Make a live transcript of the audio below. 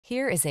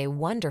Here is a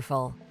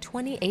wonderful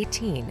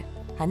 2018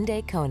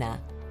 Hyundai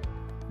Kona.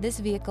 This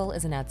vehicle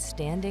is an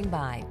outstanding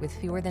buy with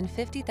fewer than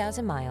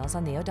 50,000 miles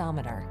on the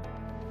odometer.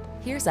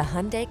 Here's a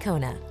Hyundai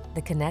Kona,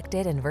 the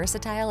connected and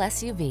versatile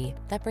SUV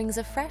that brings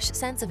a fresh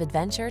sense of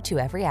adventure to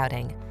every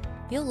outing.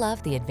 You'll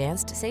love the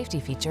advanced safety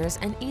features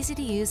and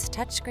easy-to-use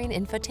touchscreen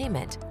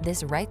infotainment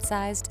this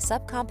right-sized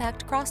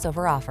subcompact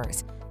crossover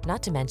offers,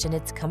 not to mention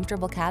its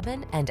comfortable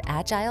cabin and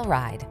agile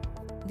ride.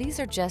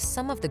 These are just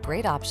some of the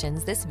great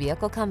options this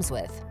vehicle comes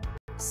with: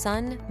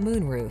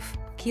 moonroof,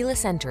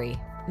 keyless entry,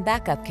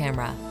 backup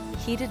camera,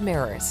 heated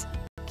mirrors,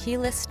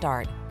 keyless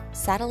start,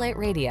 satellite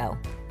radio,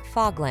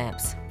 fog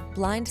lamps,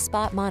 blind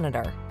spot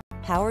monitor,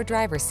 power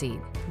driver's seat,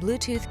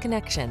 Bluetooth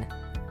connection.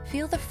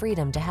 Feel the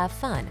freedom to have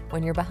fun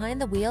when you're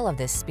behind the wheel of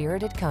this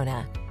spirited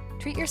Kona.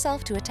 Treat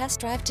yourself to a test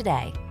drive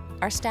today.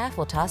 Our staff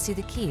will toss you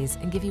the keys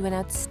and give you an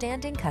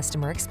outstanding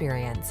customer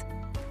experience.